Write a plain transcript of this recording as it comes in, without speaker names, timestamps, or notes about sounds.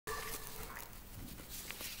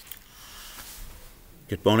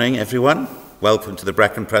Good morning, everyone. Welcome to the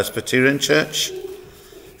Brecon Presbyterian Church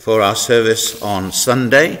for our service on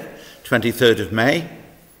Sunday, 23rd of May,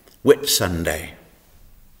 Whit Sunday.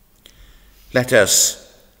 Let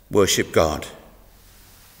us worship God.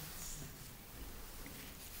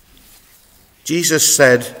 Jesus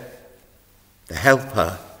said, "The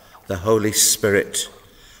Helper, the Holy Spirit,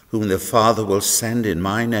 whom the Father will send in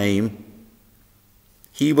my name,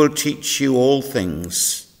 he will teach you all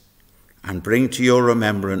things and bring to your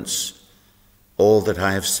remembrance all that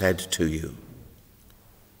I have said to you.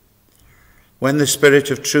 When the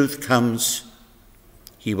Spirit of truth comes,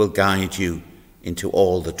 he will guide you into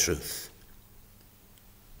all the truth."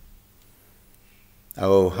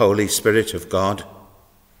 O Holy Spirit of God,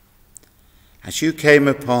 as you came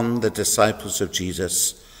upon the disciples of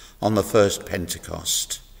Jesus on the first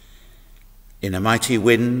Pentecost, in a mighty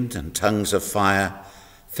wind and tongues of fire,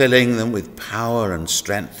 filling them with power and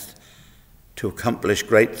strength to accomplish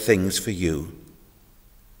great things for you,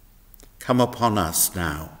 come upon us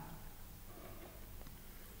now.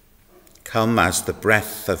 Come as the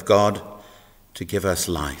breath of God to give us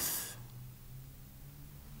life.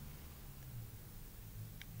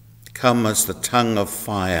 Come as the tongue of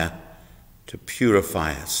fire to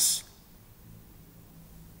purify us.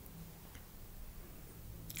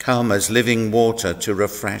 Come as living water to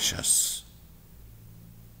refresh us.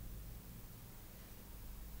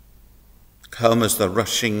 Come as the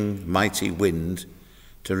rushing mighty wind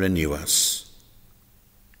to renew us.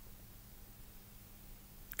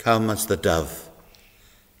 Come as the dove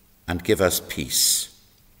and give us peace.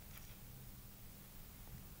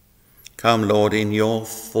 Come, Lord, in your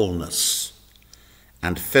fullness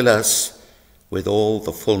and fill us with all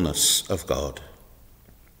the fullness of God.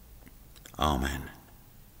 Amen.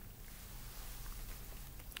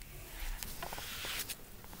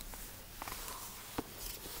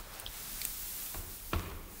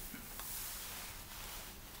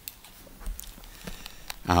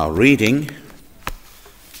 Our reading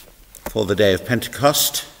for the day of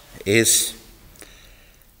Pentecost is,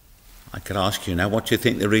 I could ask you now, what do you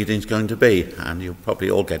think the reading is going to be? And you'll probably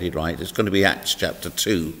all get it right. It's going to be Acts chapter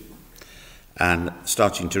 2, and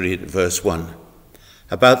starting to read at verse 1,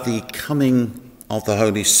 about the coming of the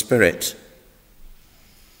Holy Spirit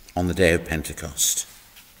on the day of Pentecost.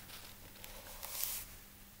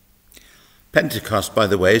 Pentecost, by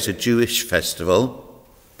the way, is a Jewish festival,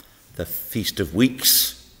 the Feast of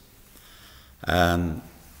Weeks.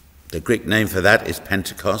 The Greek name for that is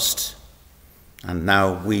Pentecost, and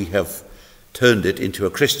now we have turned it into a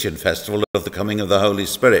Christian festival of the coming of the Holy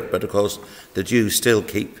Spirit, but of course the Jews still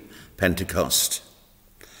keep Pentecost.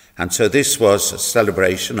 And so this was a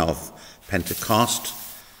celebration of Pentecost,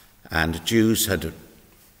 and Jews had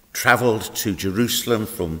travelled to Jerusalem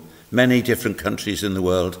from many different countries in the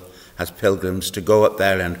world as pilgrims to go up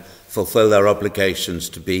there and fulfill their obligations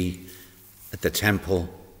to be at the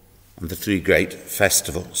temple on the three great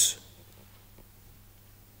festivals.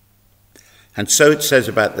 And so it says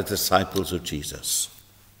about the disciples of Jesus.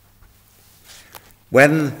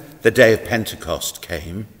 When the day of Pentecost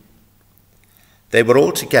came, they were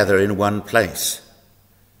all together in one place.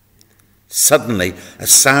 Suddenly, a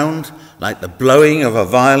sound like the blowing of a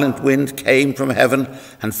violent wind came from heaven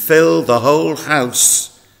and filled the whole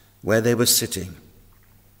house where they were sitting.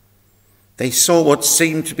 They saw what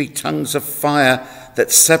seemed to be tongues of fire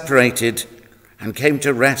that separated and came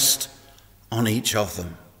to rest on each of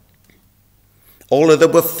them. All of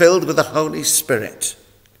them were filled with the Holy Spirit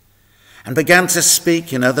and began to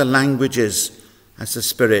speak in other languages as the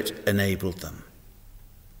Spirit enabled them.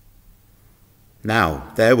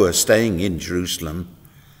 Now there were staying in Jerusalem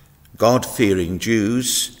God-fearing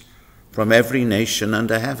Jews from every nation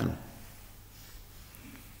under heaven.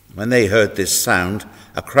 When they heard this sound,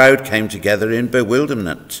 a crowd came together in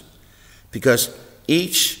bewilderment, because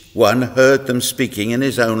each one heard them speaking in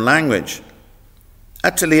his own language.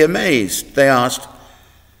 Utterly amazed, they asked,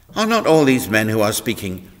 "Are not all these men who are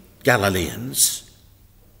speaking Galileans?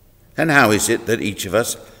 And how is it that each of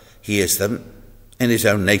us hears them in his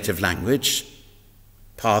own native language?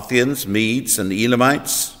 Parthians, Medes, and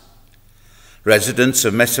Elamites, residents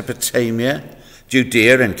of Mesopotamia,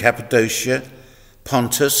 Judea and Cappadocia,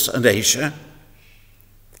 Pontus and Asia,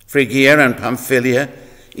 Phrygia and Pamphylia,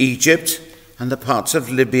 Egypt and the parts of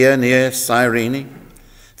Libya near Cyrene,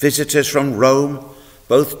 visitors from Rome,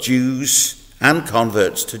 both Jews and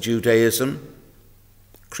converts to Judaism,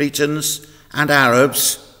 Cretans and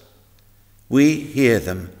Arabs, we hear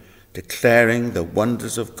them declaring the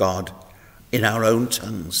wonders of God in our own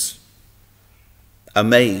tongues."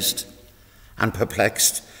 Amazed and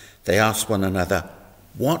perplexed, they asked one another,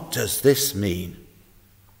 "What does this mean?"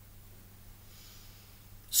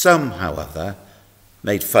 Some, however,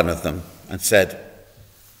 made fun of them and said,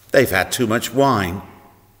 "They've had too much wine."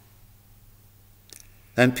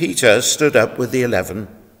 Then Peter stood up with the 11,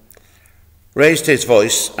 raised his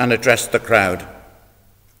voice and addressed the crowd.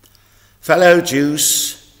 "Fellow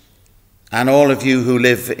Jews, and all of you who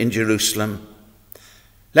live in Jerusalem,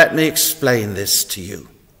 let me explain this to you.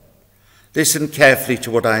 Listen carefully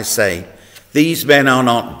to what I say. These men are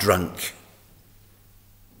not drunk,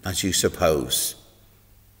 as you suppose.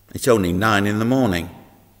 It's only 9 a.m.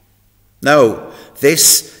 No,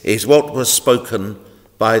 this is what was spoken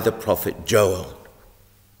by the prophet Joel.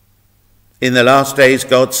 In the last days,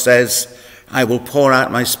 God says, I will pour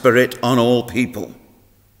out my spirit on all people.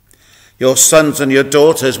 Your sons and your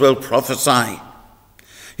daughters will prophesy.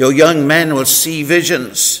 Your young men will see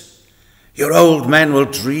visions. Your old men will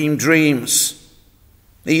dream dreams.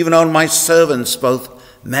 Even on my servants, both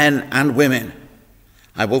men and women,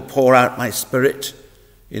 I will pour out my spirit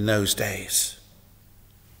in those days.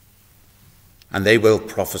 And they will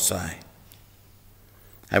prophesy.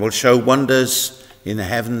 I will show wonders in the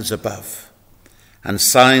heavens above and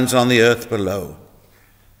signs on the earth below,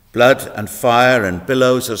 blood and fire and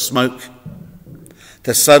billows of smoke.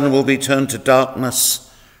 The sun will be turned to darkness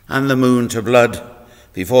and the moon to blood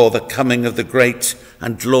before the coming of the great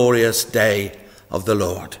and glorious day of the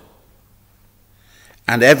Lord.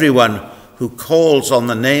 And everyone who calls on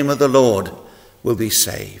the name of the Lord will be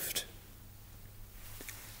saved."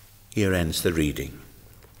 Here ends the reading.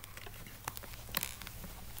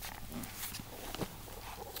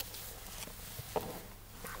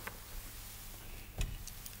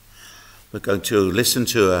 We're going to listen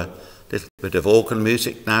to a little bit of organ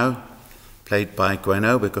music now, played by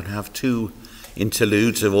Gweno. We're going to have 2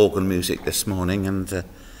 interludes of organ music this morning, and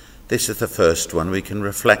this is the first one. We can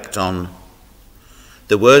reflect on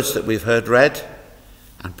the words that we've heard read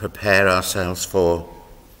and prepare ourselves for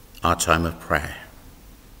our time of prayer.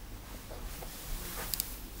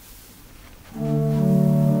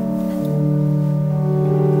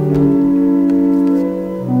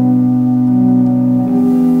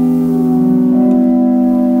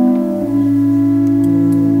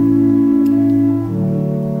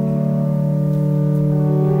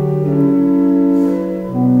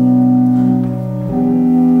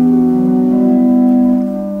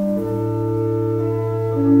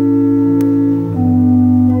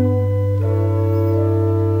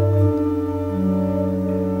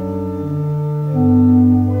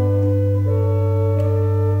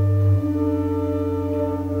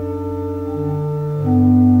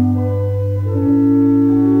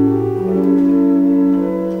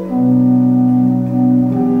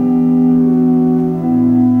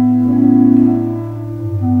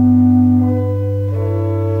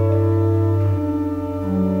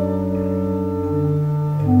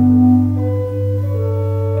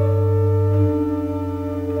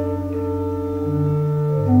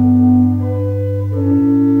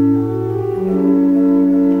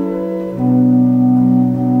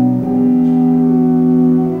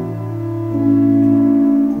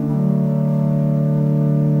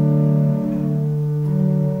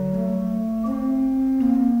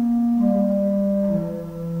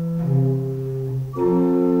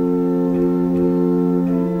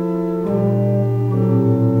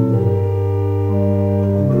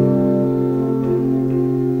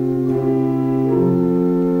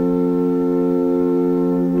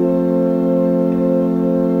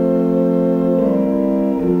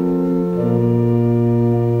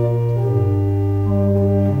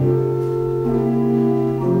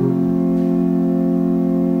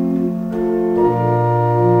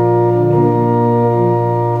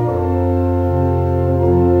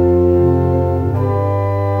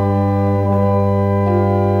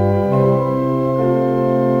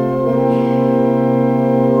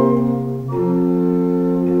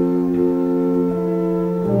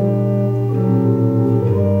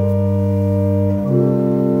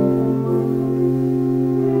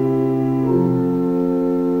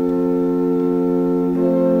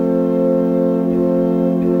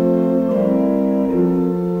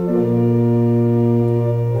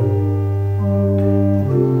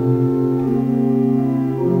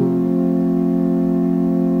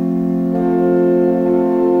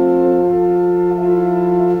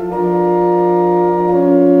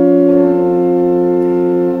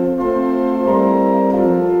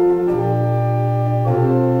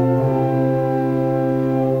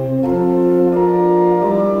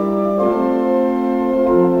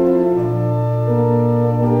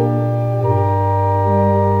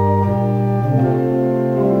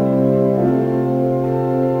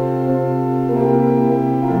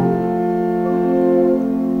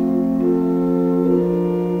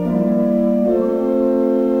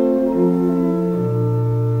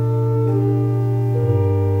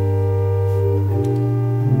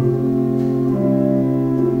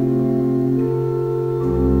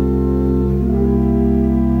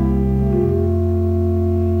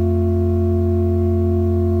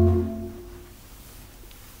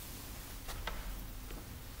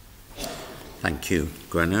 Thank you,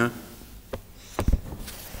 Gwenna.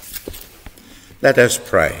 Let us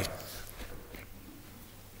pray.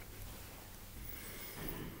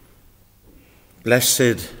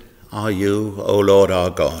 Blessed are you, O Lord our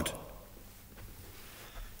God.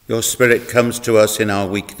 Your Spirit comes to us in our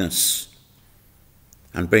weakness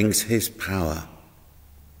and brings his power.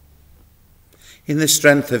 In the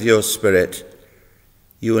strength of your Spirit,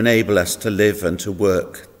 you enable us to live and to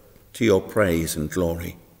work to your praise and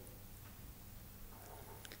glory.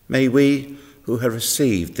 May we, who have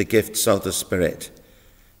received the gifts of the Spirit,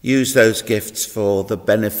 use those gifts for the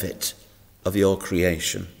benefit of your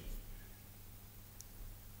creation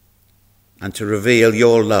and to reveal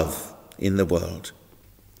your love in the world.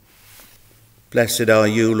 Blessed are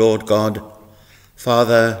you, Lord God,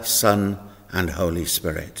 Father, Son, and Holy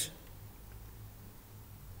Spirit.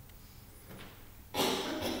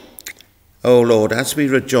 O Lord, as we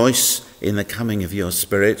rejoice in the coming of your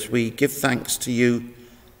Spirit, we give thanks to you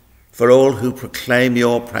for all who proclaim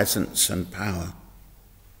your presence and power.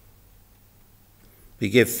 We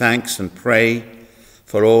give thanks and pray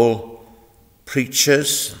for all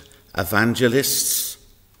preachers, evangelists,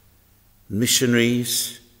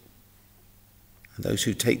 missionaries, and those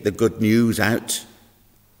who take the good news out,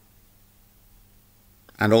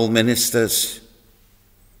 and all ministers,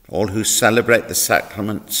 all who celebrate the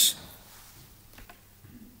sacraments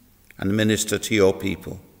and minister to your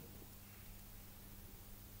people.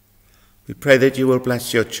 We pray that you will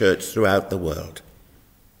bless your church throughout the world,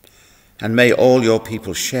 and may all your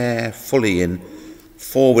people share fully in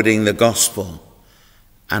forwarding the gospel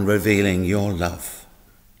and revealing your love.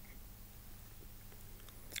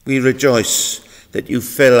 We rejoice that you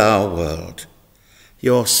fill our world.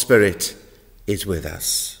 Your Spirit is with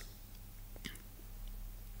us.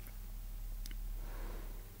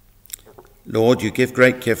 Lord, you give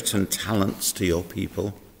great gifts and talents to your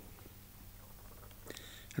people.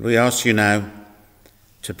 And we ask you now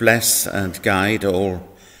to bless and guide all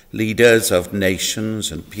leaders of nations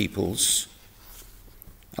and peoples,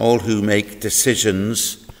 all who make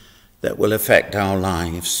decisions that will affect our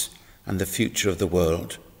lives and the future of the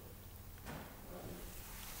world,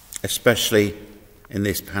 especially in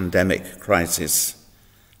this pandemic crisis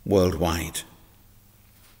worldwide.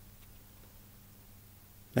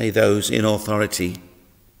 May those in authority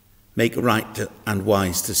make right and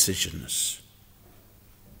wise decisions.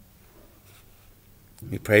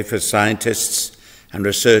 We pray for scientists and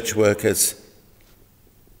research workers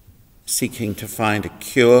seeking to find a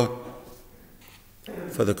cure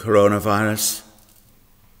for the coronavirus,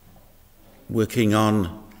 working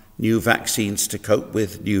on new vaccines to cope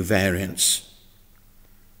with new variants.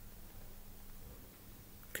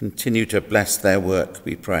 Continue to bless their work,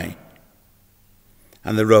 we pray,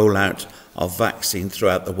 and the rollout of vaccine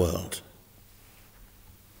throughout the world.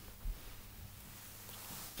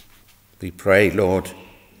 We pray, Lord,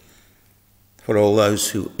 for all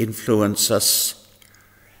those who influence us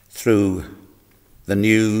through the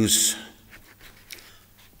news,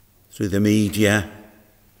 through the media,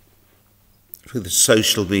 through the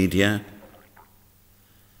social media.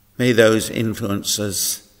 May those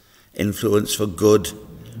influencers influence for good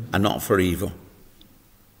and not for evil.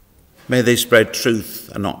 May they spread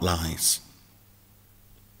truth and not lies.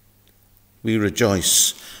 We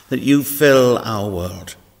rejoice that you fill our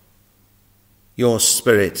world. Your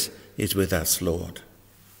Spirit is with us, Lord.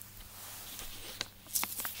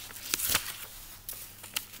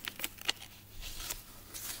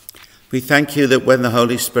 We thank you that when the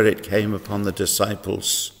Holy Spirit came upon the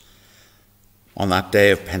disciples on that day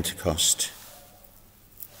of Pentecost,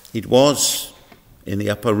 it was in the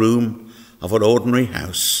upper room of an ordinary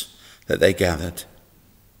house that they gathered,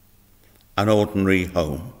 an ordinary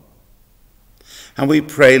home. And we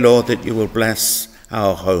pray, Lord, that you will bless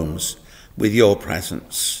our homes with your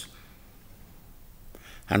presence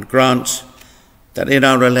and grant that in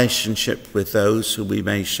our relationship with those who we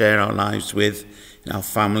may share our lives with, in our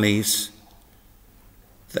families,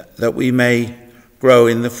 that we may grow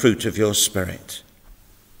in the fruit of your Spirit.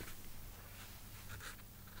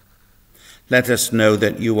 Let us know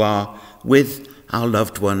that you are with our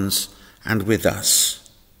loved ones and with us,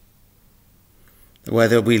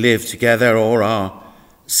 whether we live together or are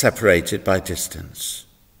separated by distance.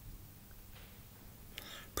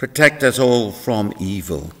 Protect us all from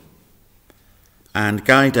evil and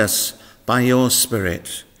guide us by your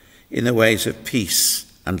Spirit in the ways of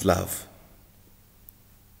peace and love.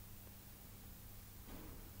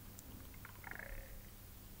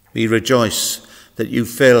 We rejoice that you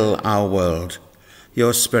fill our world.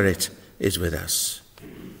 Your Spirit is with us.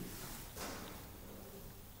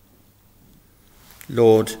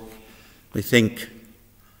 Lord, we think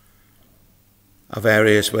of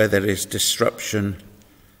areas where there is disruption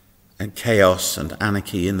and chaos and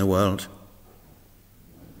anarchy in the world.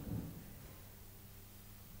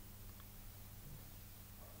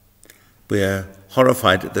 We are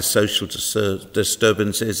horrified at the social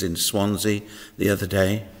disturbances in Swansea the other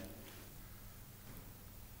day,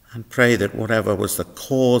 and pray that whatever was the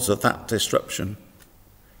cause of that disruption,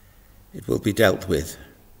 it will be dealt with.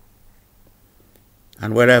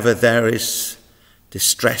 And wherever there is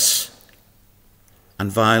distress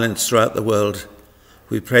and violence throughout the world,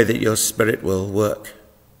 we pray that your Spirit will work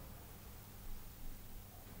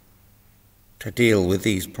to deal with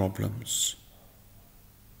these problems.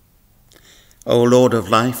 O Lord of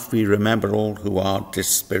life, we remember all who are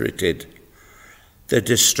dispirited, the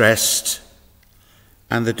distressed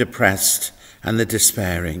and the depressed and the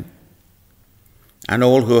despairing, and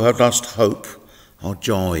all who have lost hope or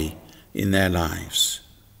joy in their lives.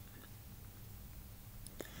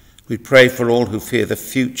 We pray for all who fear the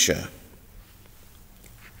future,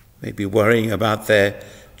 maybe worrying about their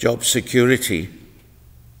job security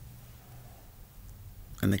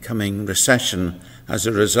and the coming recession as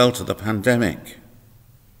a result of the pandemic.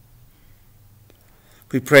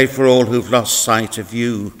 We pray for all who've lost sight of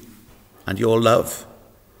you and your love.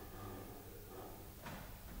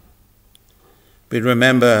 We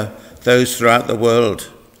remember those throughout the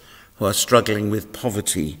world who are struggling with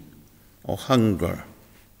poverty or hunger,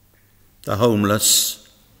 the homeless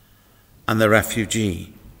and the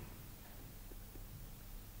refugee.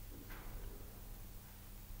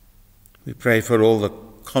 We pray for all the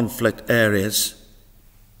conflict areas,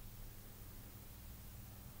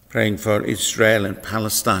 praying for Israel and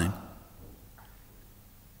Palestine,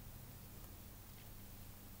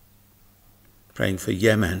 praying for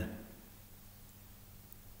Yemen,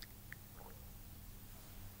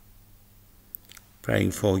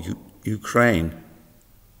 praying for Ukraine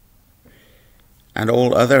and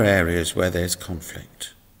all other areas where there's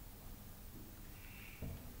conflict.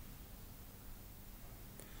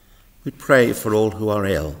 We pray for all who are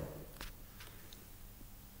ill,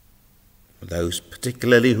 for those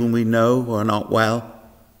particularly whom we know who are not well,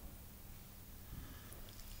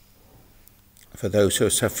 for those who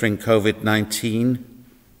are suffering COVID-19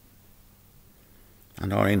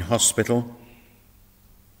 and are in hospital,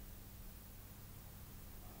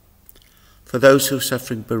 for those who are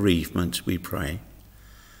suffering bereavement, we pray,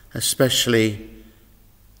 especially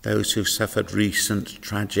those who've suffered recent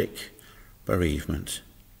tragic bereavement.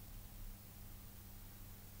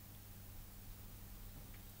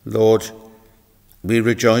 Lord, we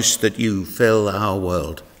rejoice that you fill our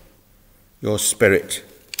world. Your Spirit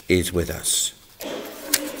is with us.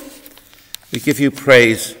 We give you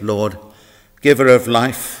praise, Lord, giver of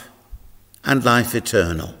life and life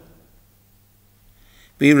eternal.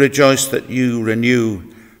 We rejoice that you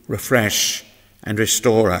renew, refresh, and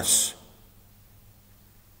restore us.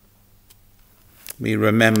 We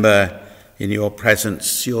remember in your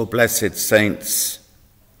presence your blessed saints,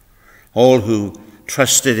 all who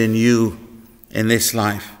trusted in you in this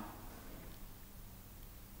life.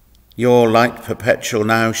 Your light perpetual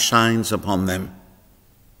now shines upon them,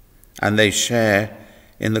 and they share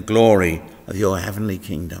in the glory of your heavenly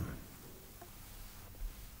kingdom.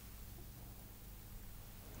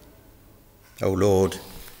 O Lord,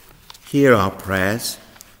 hear our prayers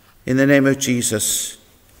in the name of Jesus,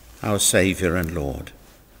 our Saviour and Lord.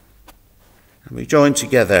 And we join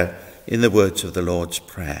together in the words of the Lord's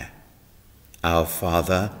Prayer. Our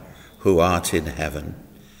Father, who art in heaven,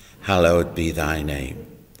 hallowed be thy name.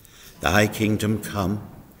 Thy kingdom come,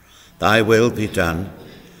 thy will be done,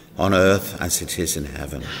 on earth as it is in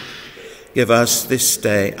heaven. Give us this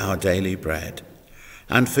day our daily bread,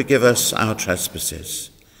 and forgive us our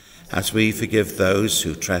trespasses, as we forgive those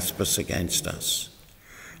who trespass against us.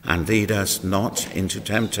 And lead us not into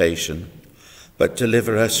temptation, but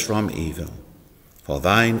deliver us from evil. For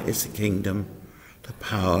thine is the kingdom, the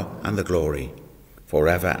power and the glory,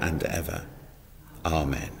 forever and ever.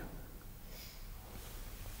 Amen.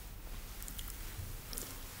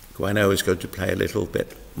 Gweno is going to play a little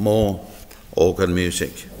bit more organ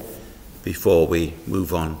music before we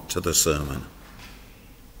move on to the sermon.